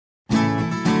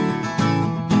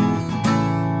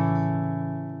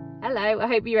Hello, I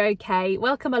hope you're okay.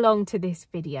 Welcome along to this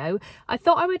video. I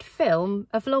thought I would film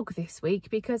a vlog this week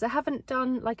because I haven't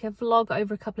done like a vlog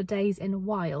over a couple of days in a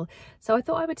while. So I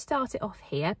thought I would start it off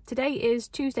here. Today is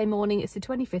Tuesday morning, it's the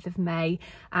 25th of May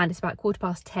and it's about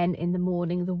 10:15 in the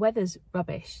morning. The weather's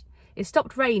rubbish. It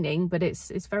stopped raining, but it's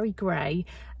very grey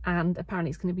and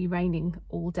apparently it's going to be raining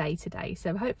all day today.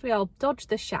 So hopefully I'll dodge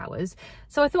the showers.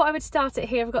 So I thought I would start it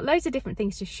here. I've got loads of different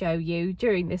things to show you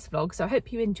during this vlog, so I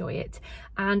hope you enjoy it.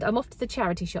 And I'm off to the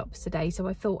charity shops today, so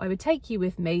I thought I would take you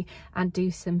with me and do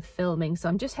some filming. So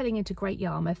I'm just heading into Great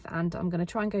Yarmouth and I'm going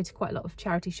to try and go to quite a lot of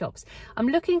charity shops. I'm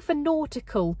looking for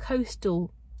nautical,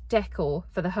 coastal decor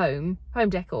for the home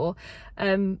decor,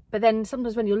 but then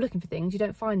sometimes when you're looking for things you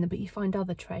don't find them, but you find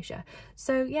other treasure.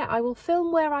 So yeah, I will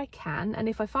film where I can, and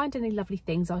if I find any lovely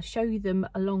things I'll show you them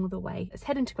along the way. Let's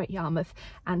head into Great Yarmouth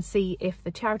and see if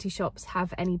the charity shops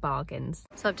have any bargains.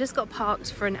 So I've just got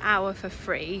parked for an hour for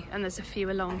free and there's a few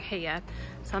along here,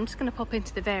 so I'm just going to pop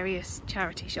into the various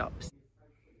charity shops.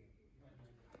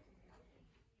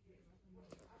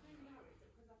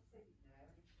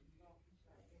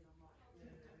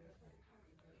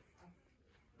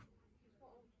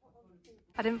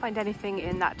 I didn't find anything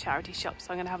in that charity shop,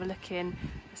 so I'm going to have a look in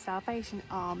the Salvation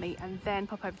Army and then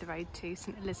pop over the road to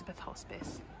St Elizabeth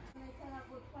Hospice.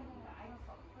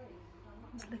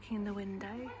 Just looking in the window.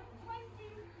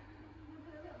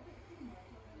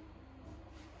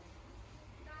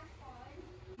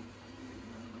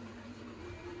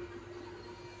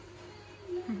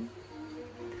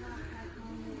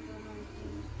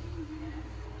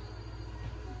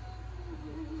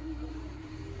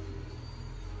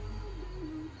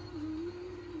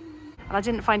 And I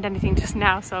didn't find anything just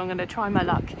now, so I'm going to try my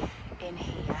luck in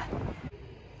here.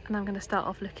 And I'm going to start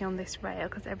off looking on this rail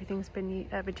because everything's been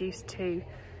reduced to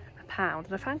 £1.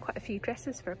 And I found quite a few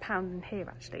dresses for £1 in here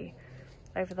actually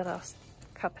over the last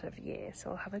couple of years.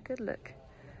 So I'll have a good look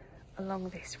along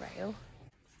this rail.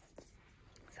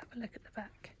 Let's have a look at the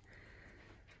back.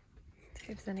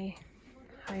 See if there's any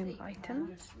home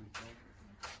items.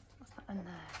 What's that in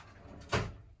there?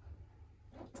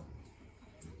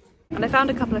 And I found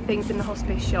a couple of things in the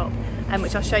hospice shop,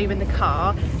 which I'll show you in the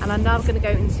car. And I'm now going to go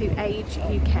into Age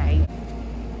UK.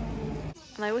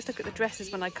 And I always look at the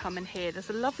dresses when I come in here. There's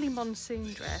a lovely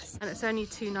monsoon dress and it's only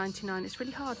 £2.99. It's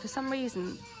really hard. For some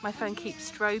reason, my phone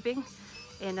keeps strobing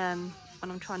in when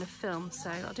I'm trying to film. So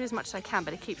I'll do as much as I can,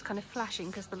 but it keeps kind of flashing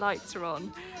because the lights are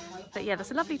on. But yeah,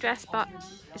 that's a lovely dress, but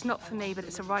it's not for me, but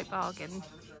it's a right bargain.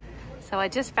 So I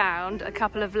just found a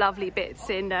couple of lovely bits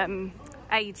in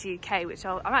Age UK, which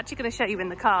I'm actually going to show you in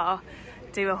the car,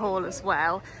 do a haul as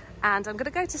well. And I'm going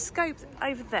to go to Scope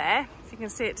over there, if you can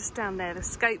see it just down there, the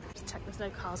Scope. Just check there's no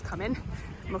cars coming.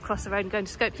 I'm across the road and going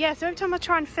to Scope. Yeah, so every time I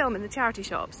try and film in the charity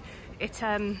shops, it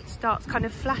starts kind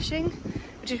of flashing,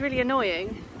 which is really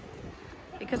annoying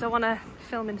because I want to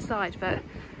film inside, but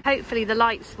hopefully the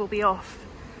lights will be off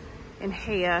in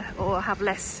here or have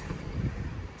less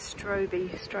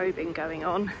strobing going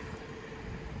on.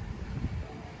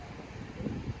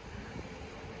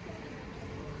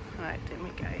 Right, in we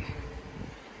go.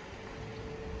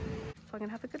 So I'm going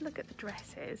to have a good look at the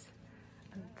dresses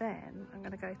and then I'm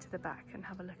going to go to the back and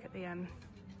have a look at the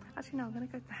actually no, I'm going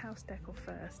to go to the house decor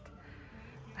first,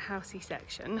 the housey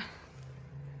section,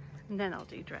 and then I'll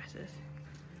do dresses.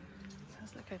 So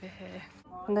let's look over here.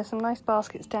 And there's some nice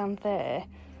baskets down there.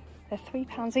 They're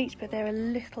 £3 each, but they're a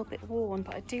little bit worn,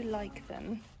 but I do like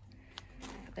them.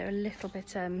 But they're a little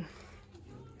bit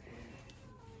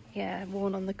yeah,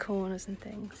 worn on the corners and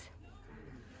things.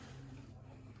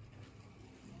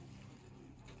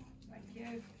 Thank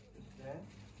you.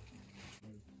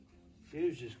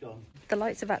 Fuse is gone. The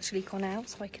lights have actually gone out,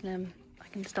 so I can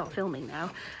start filming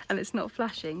now, and it's not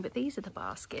flashing. But these are the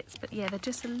baskets. But yeah, they're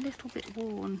just a little bit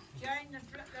worn. Jane,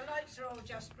 the lights are all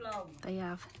just blown. They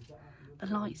have. The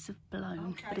lights have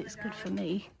blown, okay, but it's good for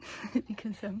me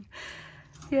because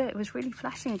yeah, it was really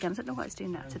flashing again. I don't know why it's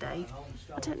doing that today.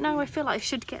 I don't know, I feel like I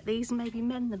should get these and maybe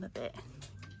mend them a bit.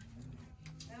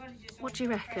 What do you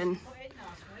reckon?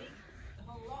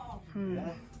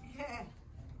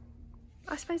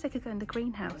 I suppose they could go in the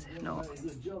greenhouse if not.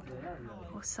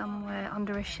 Or somewhere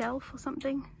under a shelf or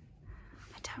something.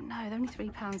 I don't know, they're only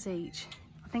 £3 each.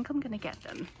 I think I'm going to get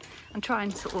them and try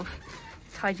and sort of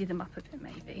tidy them up a bit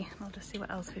maybe. I'll just see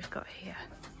what else we've got here.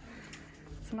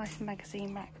 It's a nice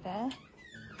magazine rack there.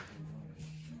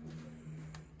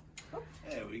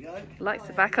 There we go. Lights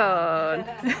are back on.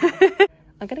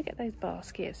 I'm going to get those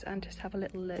baskets and just have a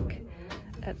little look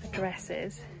at the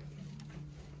dresses.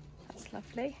 That's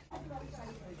lovely.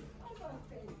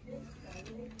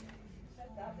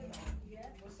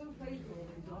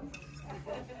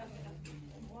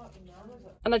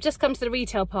 And I've just come to the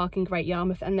retail park in Great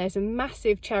Yarmouth, and there's a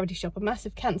massive charity shop, a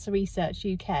massive Cancer Research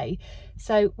UK.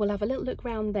 So we'll have a little look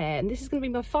round there. And this is going to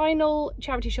be my final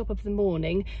charity shop of the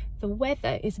morning. The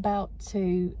weather is about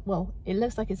to, well, it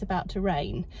looks like it's about to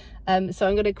rain. So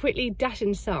I'm going to quickly dash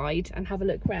inside and have a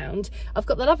look round. I've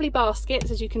got the lovely baskets,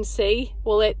 as you can see.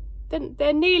 Well,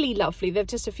 they're nearly lovely. They've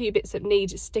just a few bits that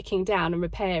need sticking down and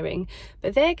repairing.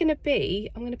 But they're going to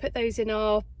be, I'm going to put those in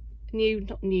our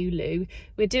not new loo.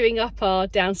 We're doing up our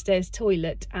downstairs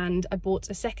toilet, and I bought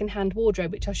a second-hand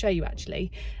wardrobe, which I'll show you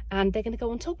actually, and they're going to go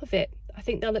on top of it. I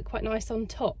think they'll look quite nice on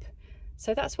top.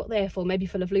 So that's what they're for, maybe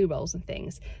full of loo rolls and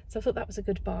things. So I thought that was a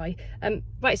good buy.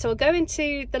 Right, so I'll go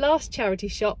into the last charity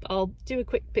shop. I'll do a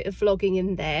quick bit of vlogging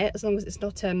in there, as long as it's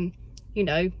not, you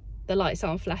know, the lights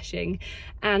aren't flashing.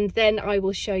 And then I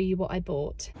will show you what I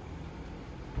bought.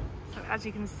 So as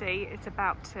you can see, it's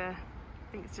about to,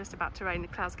 I think it's just about to rain. The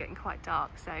clouds are getting quite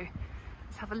dark, so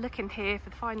let's have a look in here for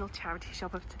the final charity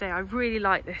shop of today. I really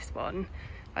like this one,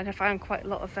 and I found quite a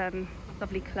lot of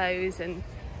lovely clothes and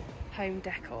home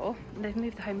decor. And they've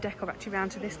moved the home decor actually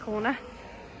around to this corner,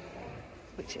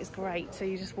 which is great. So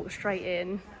you just walk straight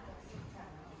in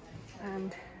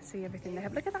and see everything they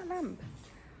have. Look at that lamp.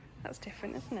 That's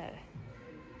different, isn't it?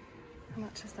 How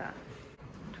much is that?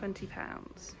 £20.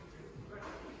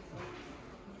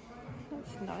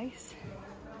 That's nice.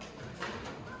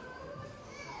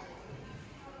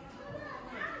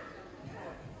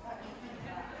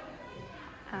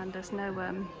 And there's no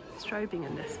strobing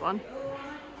in this one.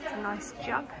 It's a nice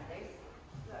jug.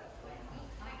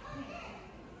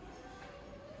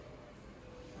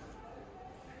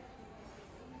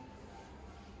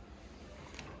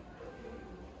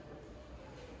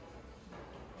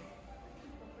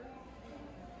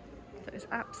 So it's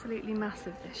absolutely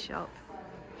massive, this shop.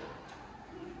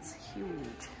 It's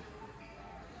huge.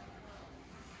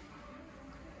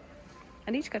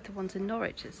 I need to go to ones in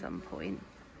Norwich at some point.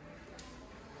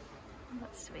 Oh,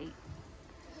 that's sweet.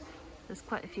 There's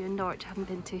quite a few in Norwich I haven't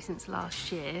been to since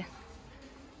last year,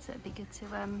 so it'd be good to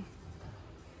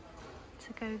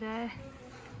go there.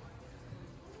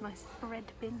 It's a nice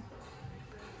bread bin.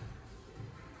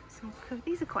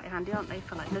 These are quite handy, aren't they,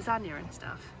 for like lasagna and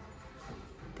stuff.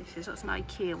 Dishes. That's an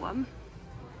IKEA one.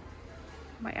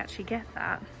 Might actually get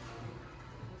that.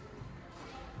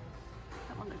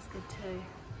 That one looks good too.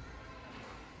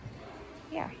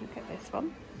 Yeah, look at this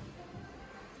one.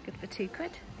 It's good for £2.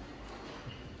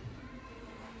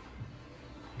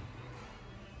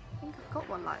 I think I've got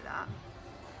one like that.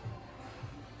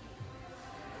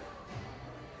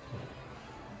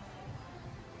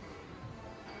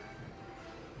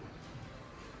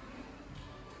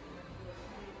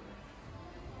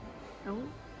 Oh.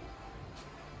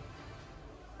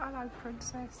 Hello,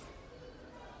 princess.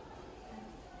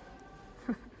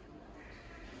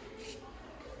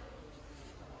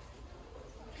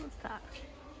 What's that?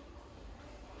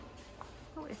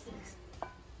 What is this?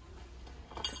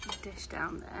 Put the dish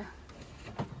down there.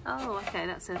 Oh, okay,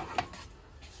 that's a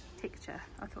picture.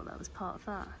 I thought that was part of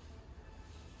that.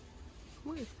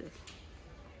 What is this?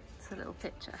 It's a little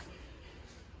picture.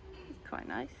 It's quite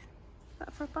nice. Is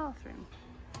that for a bathroom?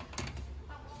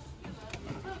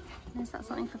 Is that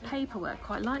something for paperwork?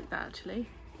 Quite like that actually.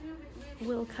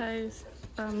 Wilco's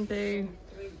bamboo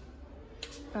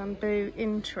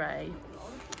in tray.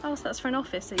 Oh, so that's for an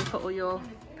office, so you put all your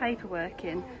paperwork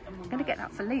in. I'm going to get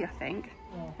that for Lee, I think.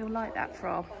 He'll like that for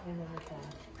our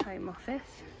home office.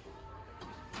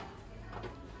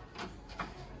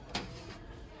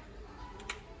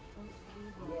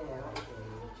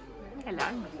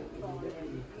 Hello.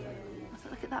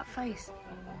 Look at that face.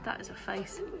 That is a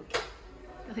face.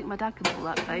 I think my dad can pull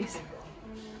that face.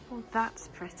 Oh, that's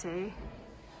pretty.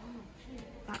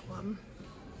 That one.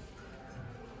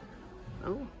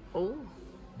 Oh, oh,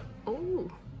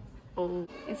 oh, oh.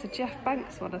 It's a Jeff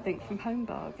Banks one, I think, from Home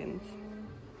Bargains.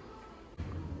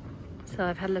 So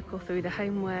I've had a look all through the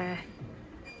homeware,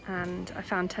 and I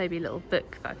found Toby a little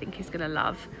book that I think he's gonna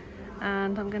love.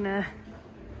 And I'm gonna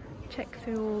check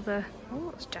through all the,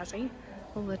 oh, it's jazzy,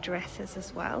 all the dresses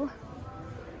as well.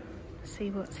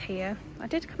 See what's here. I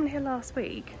did come in here last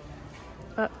week,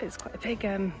 but it's quite a big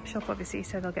shop obviously,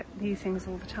 so they'll get new things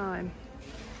all the time.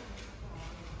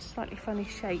 Slightly funny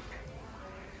shape,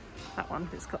 that one,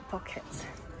 but it's got pockets.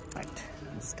 Right,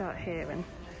 let's start here and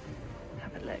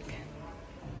have a look.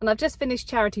 And I've just finished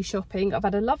charity shopping. I've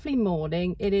had a lovely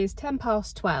morning. It is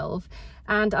 12:10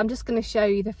 and I'm just going to show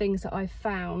you the things that I've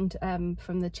found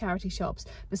from the charity shops.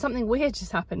 But something weird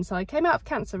just happened. So I came out of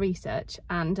Cancer Research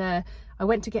and I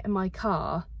went to get in my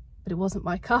car, but it wasn't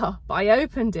my car. But I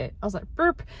opened it. I was like,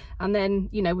 burp. And then,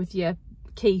 you know, with your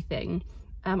key thing,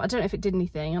 I don't know if it did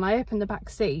anything, and I opened the back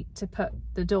seat to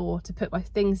put my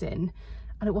things in,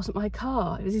 and it wasn't my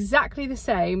car. It was exactly the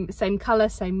same colour,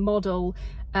 same model,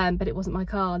 but it wasn't my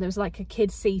car. There was like a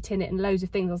kid's seat in it and loads of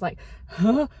things. I was like,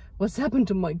 huh? What's happened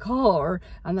to my car?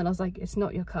 And then I was like, it's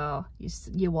not your car,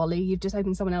 you Wally, you've just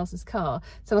opened someone else's car.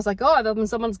 So I was like, oh, I've opened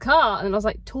someone's car. And then I was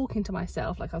like talking to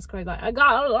myself, like I was crazy, like,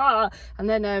 and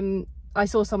then I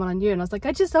saw someone I knew and I was like,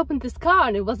 I just opened this car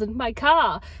and it wasn't my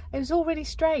car. It was all really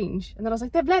strange. And then I was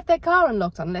like, they've left their car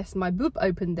unlocked unless my boop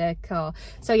opened their car.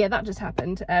 So yeah, that just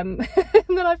happened. And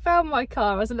then I found my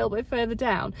car. I was a little bit further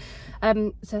down.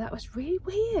 So that was really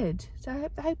weird. So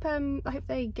I hope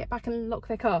they get back and lock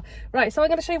their car. Right, so I'm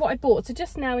going to show you what I bought. So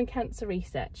just now in Cancer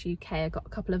Research UK, I got a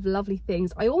couple of lovely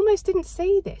things. I almost didn't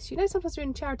see this. You know, sometimes you're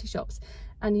in charity shops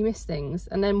and you miss things.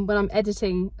 And then when I'm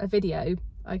editing a video,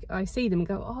 I see them and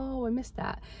go, oh, I missed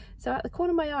that. So at the corner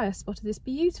of my eye, I spotted this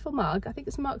beautiful mug. I think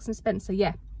it's Marks and Spencer.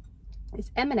 Yeah, it's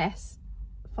M&S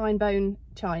fine bone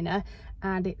china,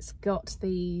 and it's got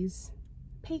these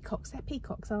peacocks. They're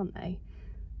peacocks, aren't they?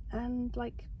 And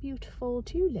like beautiful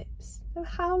tulips. So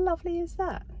how lovely is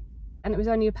that? And it was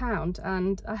only £1,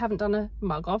 and I haven't done a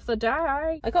mug of the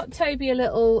day. I got Toby a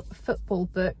little football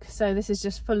book, so this is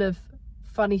just full of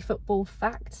funny football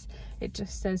facts. It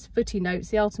just says footy notes,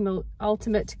 the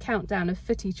ultimate countdown of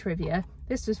footy trivia.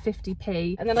 This was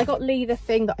 50p. And then I got Lee the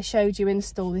thing that I showed you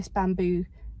install, this bamboo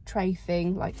tray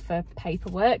thing, like for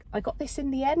paperwork. I got this in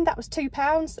the end. That was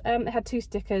 £2. It had 2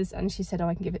 stickers, and she said, oh,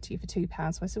 I can give it to you for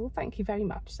 £2. So I said, well, thank you very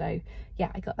much. So yeah,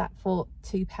 I got that for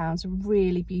 £2. A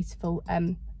really beautiful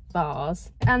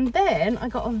vase. And then I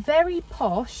got a very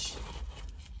posh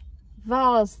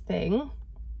vase thing.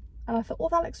 And I thought, oh,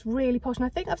 that looks really posh. And I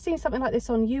think I've seen something like this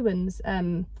on Ewan's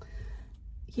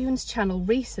channel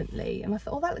recently. And I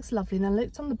thought, oh, that looks lovely. And then I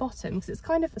looked on the bottom, because it's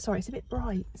kind of, sorry, it's a bit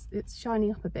bright. It's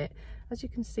shining up a bit. As you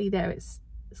can see there, it's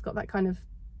got that kind of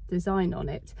design on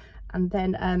it. And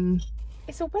then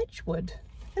it's a Wedgwood.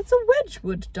 It's a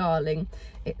Wedgwood, darling.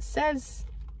 It says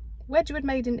Wedgwood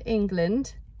made in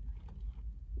England,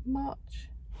 March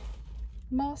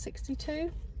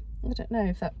 62. I don't know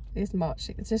if that is March.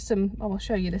 It's just some, I'll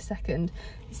show you in a second.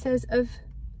 It says of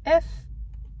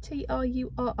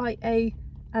FTRURIA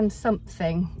and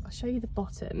something. I'll show you the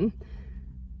bottom.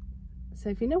 So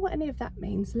if you know what any of that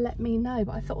means, let me know.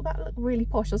 But I thought that looked really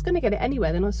posh. I was going to get it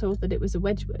anyway. Then I saw that it was a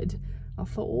Wedgwood. I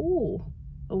thought, oh,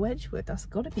 a Wedgwood, that's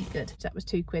got to be good. That was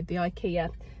 £2, the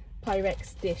IKEA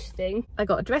Pyrex dish thing. I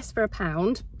got a dress for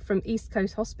 £1 from East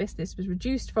Coast Hospice. This was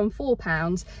reduced from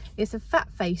 £4. It's a fat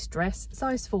face dress,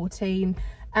 size 14,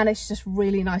 and it's just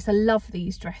really nice. I love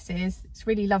these dresses. It's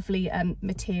really lovely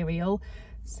material.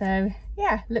 So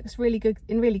yeah, looks really good,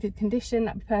 in really good condition.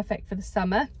 That'd be perfect for the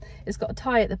summer. It's got a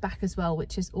tie at the back as well,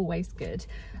 which is always good.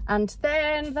 And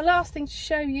then the last thing to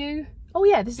show you, oh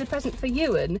yeah, this is a present for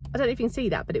Ewan. I don't know if you can see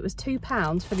that, but it was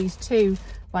 £2 for these 2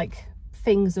 like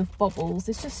things of baubles.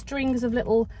 It's just strings of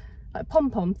little like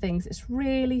pom-pom things. It's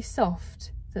really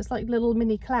soft, so it's like little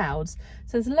mini clouds.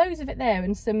 So there's loads of it there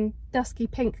in some dusky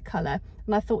pink colour,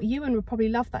 and I thought Ewan would probably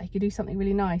love that. He could do something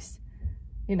really nice,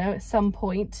 you know, at some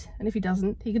point. And if he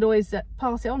doesn't, he can always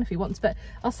pass it on if he wants. But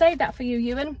I'll save that for you,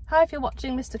 Ewan. Hi if you're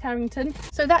watching, Mr. Carrington.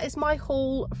 So that is my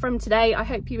haul from today. I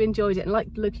hope you enjoyed it and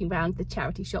liked looking around the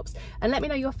charity shops. And let me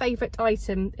know your favourite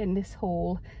item in this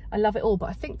haul. I love it all, but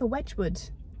I think the Wedgwood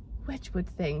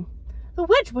thing, the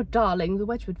Wedgwood, darling, the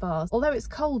Wedgwood vase. Although it's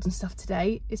cold and stuff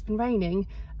today, it's been raining,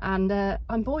 and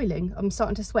I'm boiling. I'm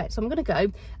starting to sweat, so I'm going to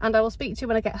go, and I will speak to you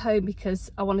when I get home,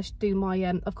 because I want to do my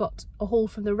I've got a haul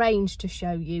from the range to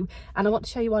show you, and I want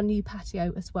to show you our new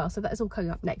patio as well. So that is all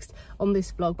coming up next on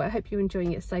this vlog, but I hope you're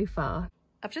enjoying it so far.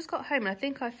 I've just got home, and I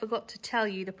think I forgot to tell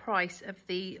you the price of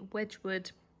the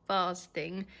Wedgwood vase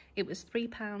thing. It was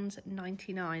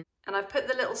 £3.99. And I've put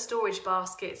the little storage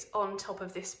baskets on top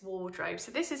of this wardrobe.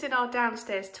 So this is in our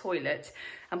downstairs toilet,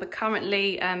 and we're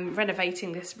currently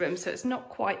renovating this room, so it's not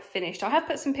quite finished. I have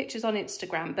put some pictures on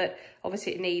Instagram, but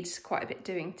obviously it needs quite a bit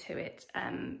doing to it.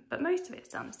 But most of it's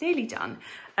done, it's nearly done.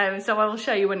 So I will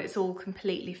show you when it's all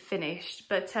completely finished.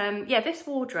 But yeah, this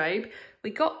wardrobe, we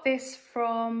got this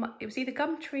from, it was either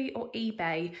Gumtree or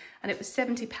eBay, and it was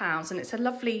 £70, and it's a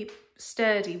lovely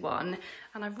sturdy one,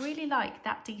 and I really like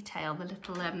that detail, the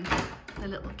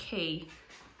little key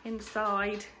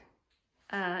inside.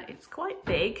 It's quite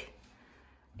big.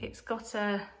 It's got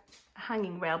a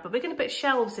hanging rail, but we're going to put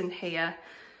shelves in here.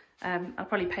 I'll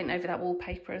probably paint over that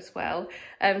wallpaper as well.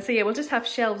 So yeah, we'll just have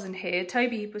shelves in here.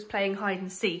 Toby was playing hide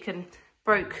and seek and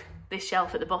broke this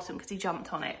shelf at the bottom because he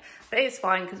jumped on it, but it's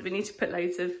fine because we need to put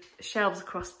loads of shelves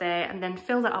across there and then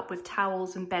fill that up with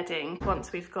towels and bedding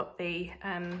once we've got the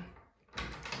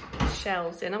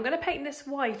shelves in. I'm going to paint this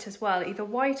white as well, either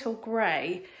white or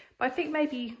grey, but I think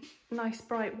maybe nice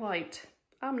bright white.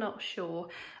 I'm not sure.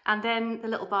 And then the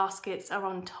little baskets are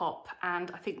on top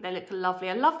and I think they look lovely.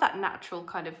 I love that natural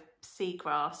kind of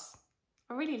seagrass.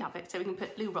 I really love it. So we can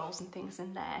put loo rolls and things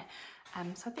in there.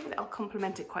 So I think that'll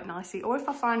complement it quite nicely. Or if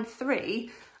I find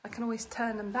 3, I can always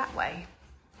turn them that way.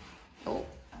 Oh,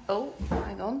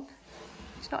 hang on.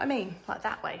 Do you know what I mean? Like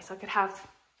that way. So I could have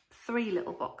 3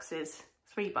 little boxes,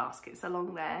 3 baskets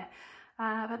along there.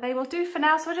 But they will do for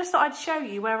now. So I just thought I'd show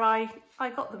you where I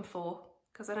got them for,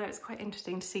 because I know it's quite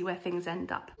interesting to see where things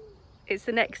end up. It's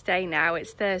the next day now.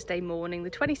 It's Thursday morning,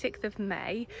 the 26th of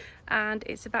May, and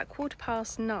it's about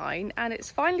 9:15, and it's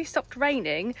finally stopped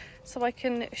raining, so I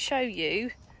can show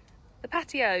you the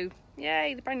patio.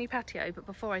 Yay, the brand new patio. But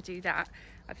before I do that,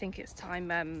 I think it's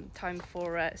time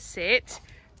for a sit.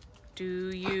 Do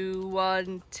you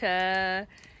want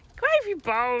gravy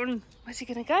bone? Where's he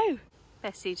gonna go?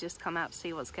 Bessie just come out to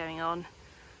see what's going on.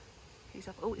 He's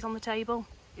up. Oh, he's on the table.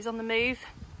 He's on the move.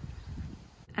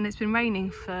 And it's been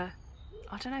raining for,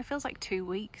 I don't know, it feels like 2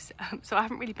 weeks. So I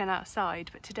haven't really been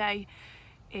outside, but today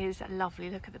is lovely.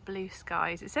 Look at the blue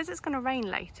skies. It says it's going to rain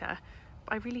later,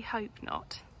 but I really hope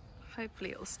not.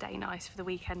 Hopefully it'll stay nice for the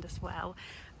weekend as well.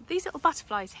 These little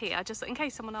butterflies here, just in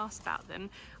case someone asks about them,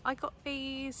 I got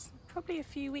these probably a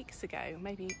few weeks ago,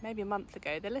 maybe a month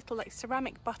ago. They're little like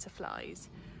ceramic butterflies,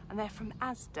 and they're from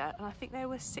Asda, and I think they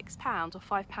were £6 or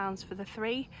 £5 for the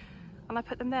 3. And I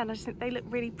put them there and I just think they look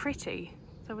really pretty.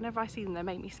 So whenever I see them, they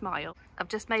make me smile. I've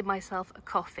just made myself a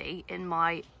coffee in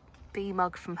my bee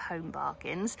mug from Home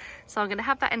Bargains. So I'm going to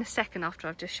have that in a second after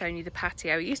I've just shown you the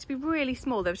patio. It used to be really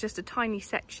small. There was just a tiny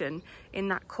section in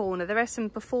that corner. There are some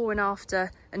before and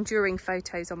after and during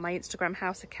photos on my Instagram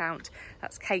house account.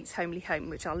 That's Kate's Homely Home,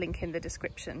 which I'll link in the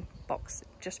description box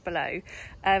just below.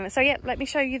 So yeah, let me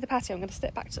show you the patio. I'm going to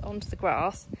step back onto the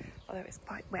grass, although it's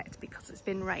quite wet because it's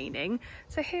been raining.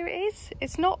 So here it is.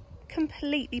 It's not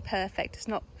completely perfect. It's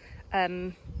not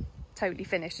totally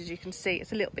finished, as you can see.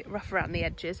 It's a little bit rough around the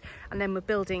edges, and then we're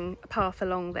building a path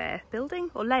along there.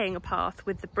 Laying a path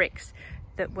with the bricks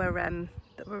that were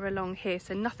along here,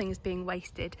 so nothing is being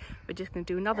wasted. We're just going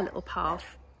to do another little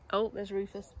path. Oh, there's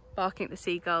Rufus barking at the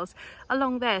seagulls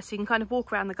along there, so you can kind of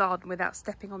walk around the garden without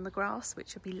stepping on the grass,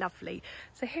 which would be lovely.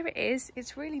 So here it is.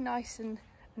 It's really nice and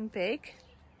big,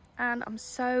 and I'm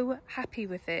so happy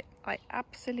with it. I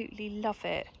absolutely love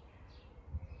it.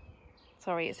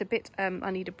 Sorry, it's a bit,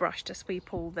 I need a brush to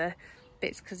sweep all the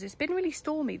bits because it's been really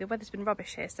stormy. The weather's been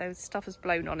rubbish here, so stuff has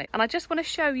blown on it. And I just want to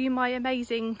show you my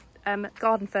amazing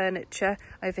garden furniture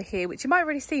over here, which you might have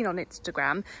already seen on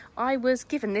Instagram. I was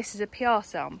given this as a PR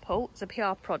sample, it's a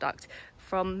PR product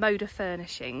from Moda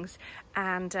Furnishings,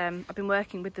 and I've been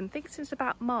working with them, I think, since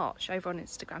about March over on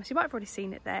Instagram, so you might have already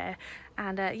seen it there.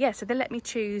 And yeah, so they let me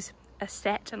choose a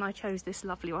set, and I chose this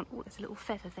lovely one. Oh, there's a little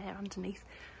feather there underneath.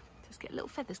 Get little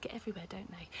feathers get everywhere, don't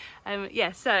they?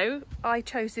 Yeah, so I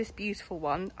chose this beautiful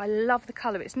one. I love the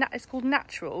colour. It's called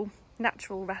Natural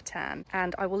Rattan,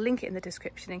 and I will link it in the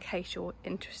description in case you're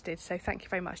interested. So thank you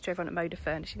very much to everyone at Moda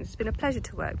Furnishings. It's been a pleasure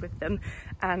to work with them,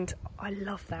 and I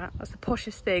love that. That's the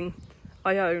poshest thing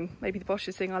I own, maybe the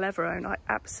poshest thing I'll ever own. I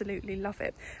absolutely love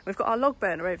it. We've got our log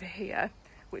burner over here,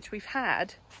 which we've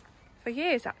had for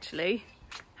years actually.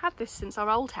 Had this since our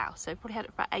old house, so probably had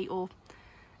it for about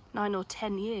 9 or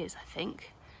 10 years, I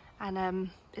think. And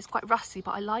it's quite rusty,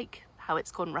 but I like how it's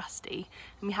gone rusty.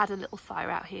 And we had a little fire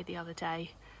out here the other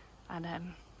day, and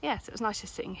yeah, so it was nice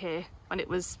just sitting here when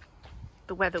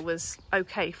the weather was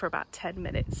okay for about 10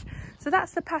 minutes. So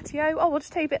that's the patio. Oh, I'll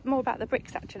just tell you a bit more about the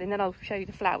bricks actually, and then I'll show you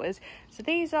the flowers. So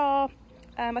these are,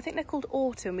 I think they're called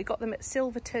Autumn. We got them at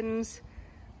Silverton's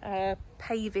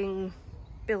paving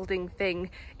building thing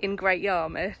in Great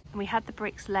Yarmouth, and we had the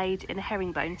bricks laid in a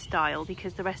herringbone style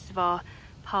because the rest of our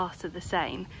paths are the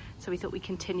same, so we thought we'd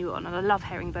continue on. And I love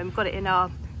herringbone. We've got it in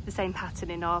the same pattern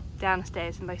in our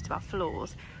downstairs and most of our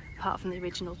floors, apart from the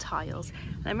original tiles.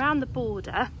 And around the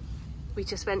border we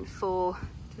just went for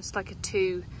just like a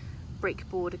 2 brick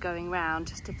border going round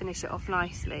just to finish it off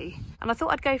nicely. And I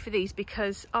thought I'd go for these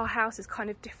because our house is kind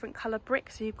of different colour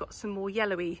bricks, so you've got some more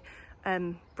yellowy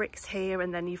bricks here,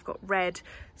 and then you've got red,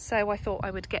 so I thought I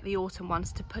would get the autumn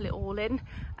ones to pull it all in,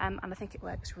 and I think it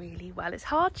works really well. It's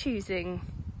hard choosing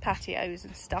patios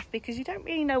and stuff because you don't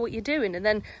really know what you're doing, and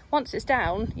then once it's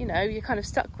down, you know, you're kind of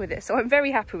stuck with it. So I'm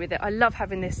very happy with it. I love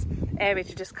having this area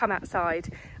to just come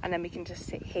outside and then we can just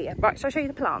sit here. Right, shall I show you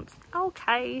the plants?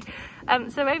 Okay.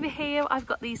 So over here I've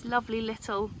got these lovely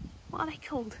little, what are they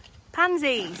called?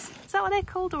 Pansies. Is that what they're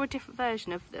called, or a different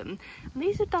version of them? And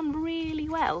these have done really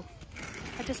well.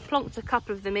 I just plonked a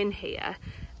couple of them in here,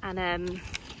 and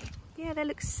Yeah, they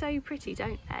look so pretty,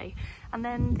 don't they? And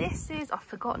then this is, I've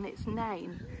forgotten its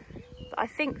name, but I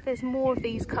think there's more of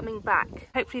these coming back.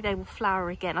 Hopefully they will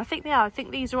flower again. I think they are. I think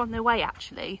these are on their way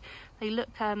actually. They look,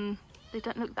 they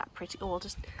don't look that pretty. Oh,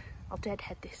 I'll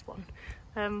deadhead this one.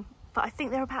 But I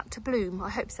think they're about to bloom. I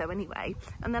hope so anyway.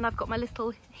 And then I've got my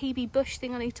little Hebe bush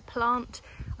thing I need to plant.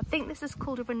 I think this is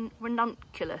called a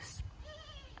ranunculus.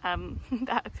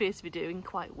 That appears to be doing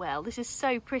quite well. This is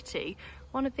so pretty.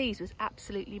 One of these was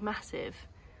absolutely massive.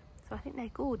 So I think they're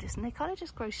gorgeous and they kind of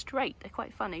just grow straight. They're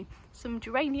quite funny. Some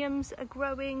geraniums are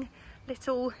growing,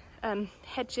 little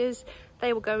hedges.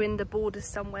 They will go in the borders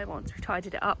somewhere once we've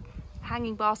tidied it up.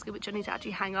 Hanging basket, which I need to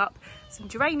actually hang up. Some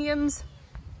geraniums.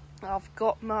 I've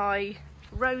got my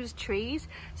rose trees.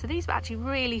 So these were actually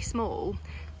really small.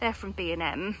 They're from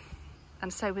B&M.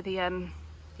 And so were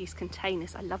these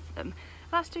containers. I love them.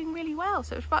 And that's doing really well.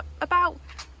 So it's about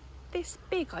this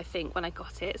big, I think, when I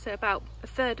got it. So about a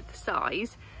third of the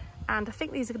size. And I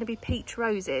think these are going to be peach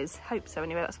roses. Hope so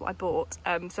anyway, that's what I bought.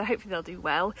 So hopefully they'll do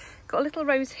well. Got a little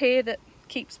rose here that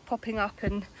keeps popping up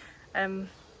and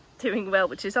doing well,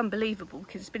 which is unbelievable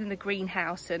because it's been in the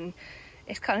greenhouse and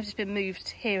it's kind of just been moved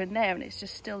here and there and it's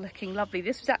just still looking lovely.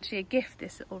 This was actually a gift,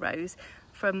 this little rose,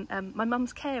 from my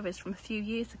mum's carers from a few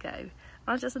years ago.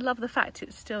 I just love the fact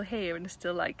it's still here and it's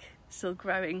still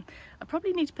growing. I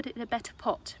probably need to put it in a better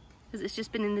pot because it's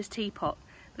just been in this teapot,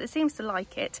 but it seems to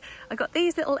like it. I got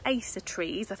these little Acer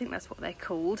trees, I think that's what they're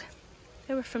called.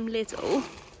 They were from Lidl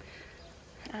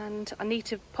and I need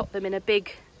to put them in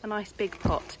a nice big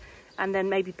pot and then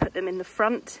maybe put them in the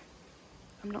front.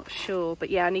 I'm not sure, but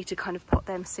yeah, I need to kind of pot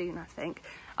them soon, I think.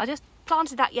 I just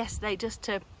planted that yesterday just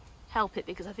to help it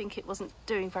because I think it wasn't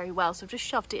doing very well, so I've just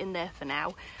shoved it in there for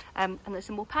now. And there's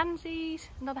some more pansies,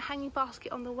 another hanging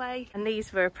basket on the way. And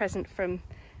these were a present from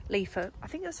Lee for, I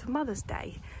think it was for Mother's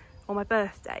Day or my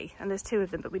birthday, and there's 2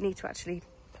 of them, but we need to actually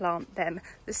plant them.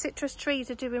 The citrus trees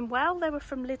are doing well. They were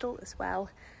from Lidl as well,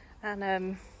 and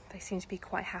they seem to be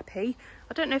quite happy.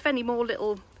 I don't know if any more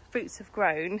little fruits have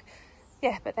grown.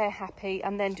 Yeah, but they're happy.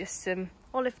 And then just some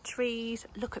olive trees.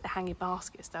 Look at the hanging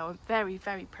baskets though. I'm very,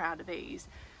 very proud of these.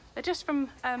 They're just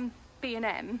from B&M.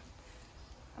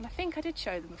 And I think I did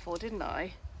show them before, didn't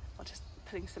I? I'm just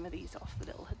pulling some of these off, the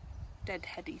little dead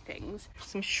heady things.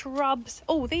 Some shrubs.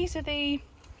 Oh, these are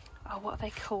what are they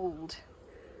called?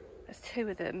 There's 2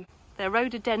 of them. They're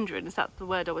rhododendrons, that's the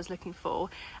word I was looking for.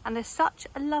 And they're such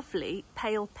a lovely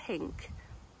pale pink.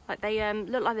 Like they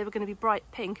look like they were going to be bright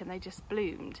pink and they just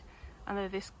bloomed. And they're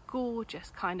this gorgeous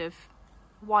kind of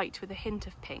white with a hint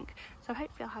of pink. So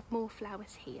hopefully I'll have more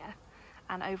flowers here.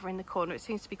 And over in the corner, it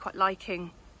seems to be quite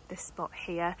liking this spot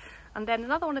here. And then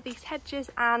another one of these hedges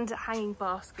and a hanging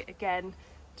basket again,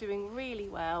 doing really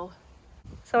well.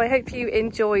 So I hope you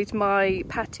enjoyed my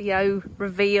patio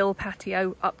reveal,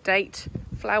 patio update,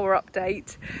 flower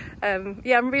update.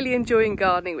 Yeah, I'm really enjoying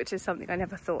gardening, which is something I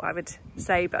never thought I would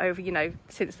say, but over, you know,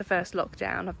 since the first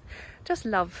lockdown, I've just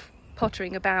love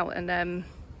pottering about and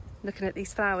looking at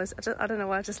these flowers. I don't know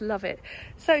why, I just love it.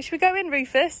 So should we go in,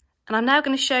 Rufus? And I'm now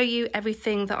going to show you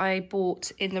everything that I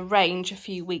bought in the range a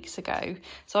few weeks ago.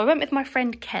 So I went with my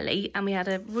friend Kelly and we had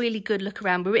a really good look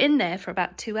around. We were in there for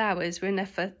about 2 hours. We were in there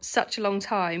for such a long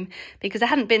time because I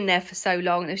hadn't been there for so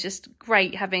long. It was just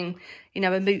great having, you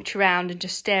know, a mooch around and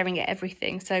just staring at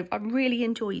everything. So I really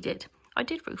enjoyed it. I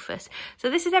did, Rufus. So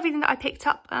this is everything that I picked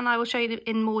up and I will show you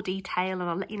in more detail and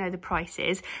I'll let you know the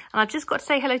prices. And I've just got to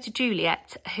say hello to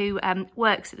Juliet, who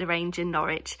works at the range in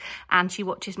Norwich, and she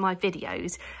watches my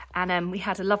videos, and we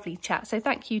had a lovely chat. So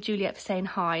thank you, Juliet, for saying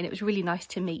hi, and it was really nice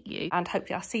to meet you, and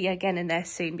hopefully I'll see you again in there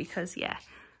soon because, yeah,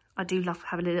 I do love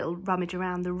having a little rummage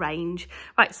around the range.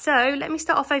 Right, so let me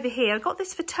start off over here. I got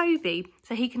this for Toby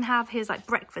so he can have his like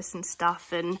breakfast and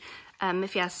stuff, and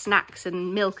if he has snacks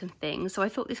and milk and things. So I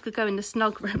thought this could go in the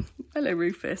snug room. Hello,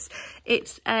 Rufus.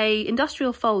 It's a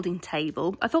industrial folding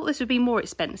table. I thought this would be more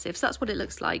expensive, so that's what it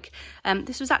looks like.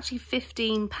 This was actually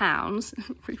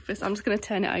 £15. Rufus, I'm just going to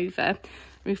turn it over.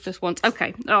 Rufus wants,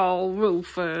 okay. Oh,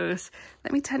 Rufus.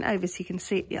 Let me turn it over so you can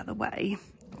see it the other way.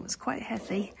 Oh, it's quite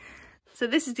heavy. So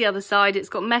this is the other side. It's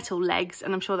got metal legs,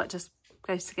 and I'm sure that just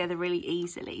goes together really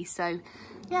easily. So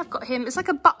yeah, I've got him. It's like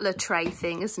a butler tray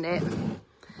thing, isn't it?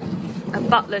 A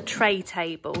butler tray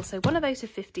table. So one of those are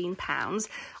 £15.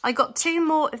 I got 2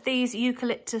 more of these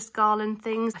eucalyptus garland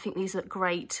things. I think these look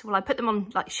great. Well, I put them on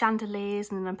like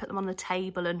chandeliers and then I put them on the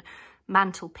table and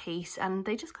mantelpiece, and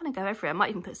they just kind of go everywhere. I might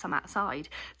even put some outside.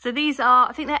 So these are,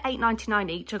 I think they're £8.99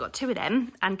 each. I got 2 of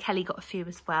them, and Kelly got a few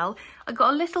as well. I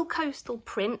got a little coastal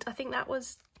print. I think that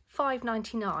was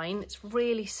 £5.99. It's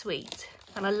really sweet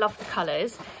and I love the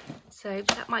colours. So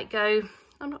that might go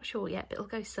I'm not sure yet, but it'll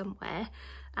go somewhere.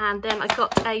 And then I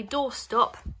got a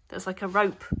doorstop that's like a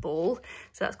rope ball,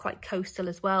 so that's quite coastal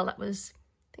as well. That was,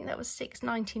 I think that was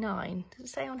 $6.99. Does it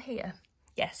say on here?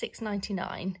 Yeah,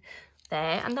 $6.99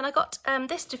 there. And then I got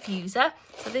this diffuser.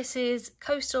 So this is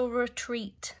Coastal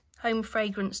Retreat Home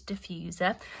Fragrance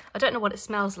Diffuser. I don't know what it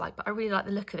smells like, but I really like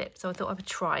the look of it, so I thought I would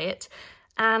try it.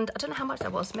 And I don't know how much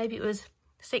that was. Maybe it was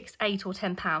 £6, £8 or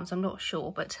 £10. I'm not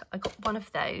sure, but I got one of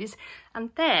those. And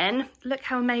then look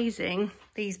how amazing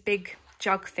these big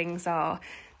jug things are.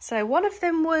 So one of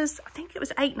them was, I think it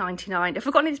was $8.99. If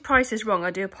I've got any of these prices wrong,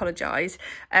 I do apologise.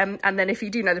 And then if you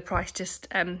do know the price, just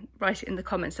write it in the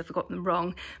comments if I've got them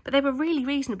wrong. But they were really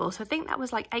reasonable. So I think that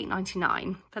was like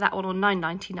 $8.99 for that one, or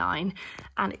 $9.99.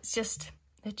 And it's just,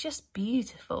 they're just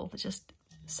beautiful. They're just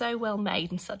so well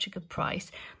made and such a good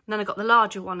price. And then I got the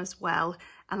larger one as well.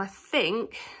 And I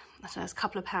think, I don't know, it's a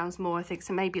couple of pounds more, I think.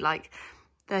 So maybe like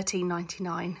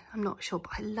 $13.99. I'm not sure,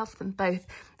 but I love them both.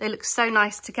 They look so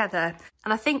nice together.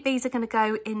 And I think these are going to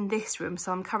go in this room.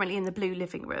 So I'm currently in the blue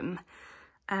living room.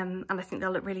 And I think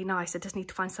they'll look really nice. I just need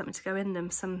to find something to go in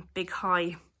them. Some big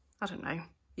high, I don't know,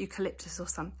 eucalyptus or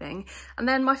something. And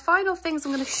then my final things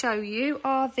I'm going to show you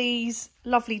are these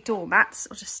lovely doormats.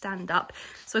 I'll just stand up.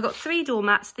 So I got 3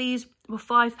 doormats. These were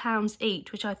 £5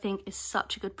 each, which I think is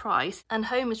such a good price. And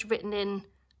home is written in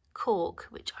cork,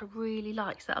 which I really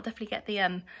like, so that'll definitely get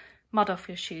the mud off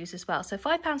your shoes as well. So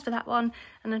 £5 for that one,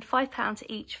 and then £5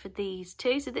 each for these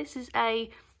two. So this is a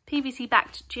PVC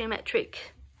backed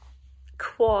geometric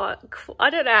I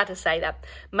don't know how to say that,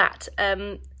 mat,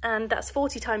 and that's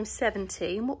 40 times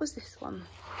 70. And what was this one?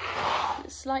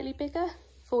 It's slightly bigger.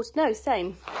 40, no,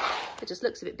 same. It just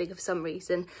looks a bit bigger for some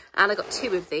reason. And I got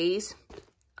 2 of these.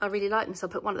 I really like them, so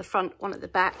I'll put one at the front, one at the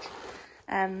back.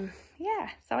 Yeah,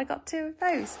 so I got 2 of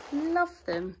those. Love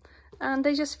them. And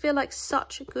they just feel like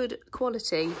such good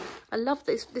quality. I love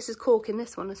this. This is cork in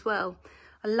this one as well.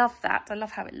 I love that. I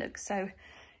love how it looks. So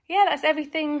yeah, that's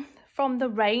everything from the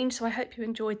range. So I hope you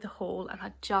enjoyed the haul, and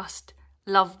I just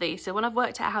love these. So when I've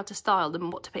worked out how to style them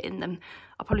and what to put in them,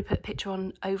 I'll probably put a picture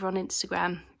over on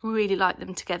Instagram. Really like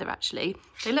them together, actually.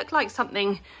 They look like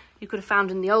something you could have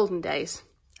found in the olden days.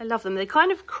 I love them. They're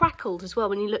kind of crackled as well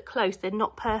when you look close. They're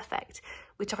not perfect,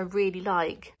 which I really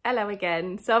like. Hello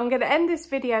again. So I'm going to end this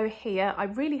video here. I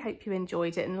really hope you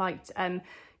enjoyed it and liked,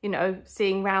 you know,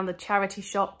 seeing around the charity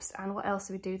shops, and what else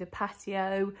do we do? The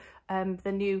patio,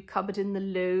 the new cupboard in the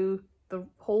loo, the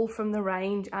haul from the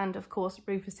range, and of course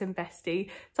Rufus and Bestie.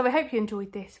 So I hope you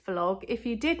enjoyed this vlog. If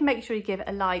you did, make sure you give it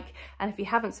a like, and if you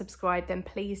haven't subscribed, then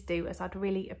please do, as I'd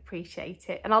really appreciate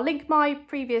it. And I'll link my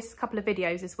previous couple of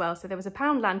videos as well. So there was a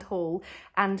Poundland haul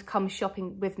and Come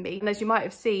Shopping With Me, and as you might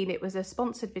have seen, it was a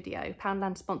sponsored video.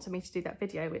 Poundland sponsored me to do that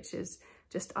video, which is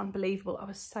just unbelievable. I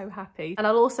was so happy. And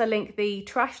I'll also link the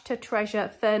Trash to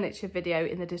Treasure furniture video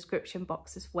in the description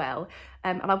box as well.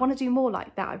 And I want to do more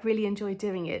like that. I really enjoyed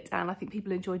doing it, and I think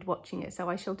people enjoyed watching it, so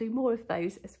I shall do more of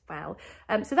those as well.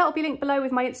 So that'll be linked below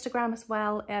with my Instagram as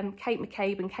well, Kate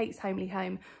McCabe and Kate's Homely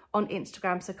Home on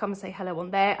Instagram. So come and say hello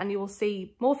on there, and you will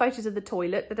see more photos of the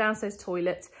toilet, the downstairs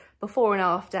toilet, before and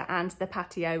after, and the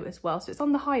patio as well. So it's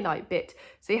on the highlight bit.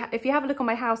 So if you have a look on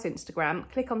my house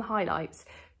Instagram, click on the highlights,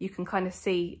 you can kind of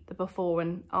see the before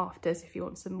and afters if you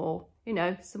want some more, you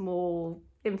know, some more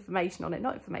information on it.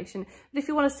 Not information, but if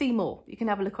you want to see more, you can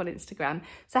have a look on Instagram.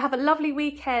 So have a lovely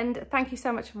weekend. Thank you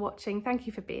so much for watching. Thank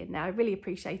you for being there. I really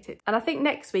appreciate it. And I think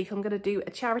next week I'm going to do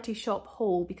a charity shop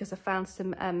haul, because I found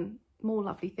some more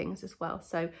lovely things as well.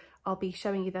 So I'll be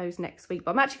showing you those next week.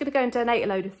 But I'm actually going to go and donate a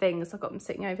load of things. I've got them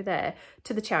sitting over there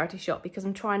to the charity shop, because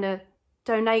I'm trying to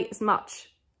donate as much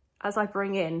as I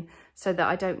bring in, so that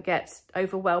I don't get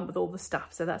overwhelmed with all the stuff.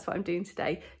 So that's what I'm doing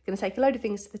today. I'm going to take a load of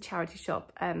things to the charity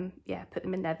shop. Yeah, put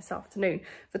them in there this afternoon.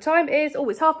 The time is, oh,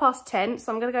 it's 10:30.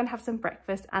 So I'm going to go and have some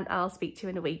breakfast, and I'll speak to you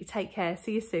in a week. Take care.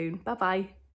 See you soon. Bye-bye.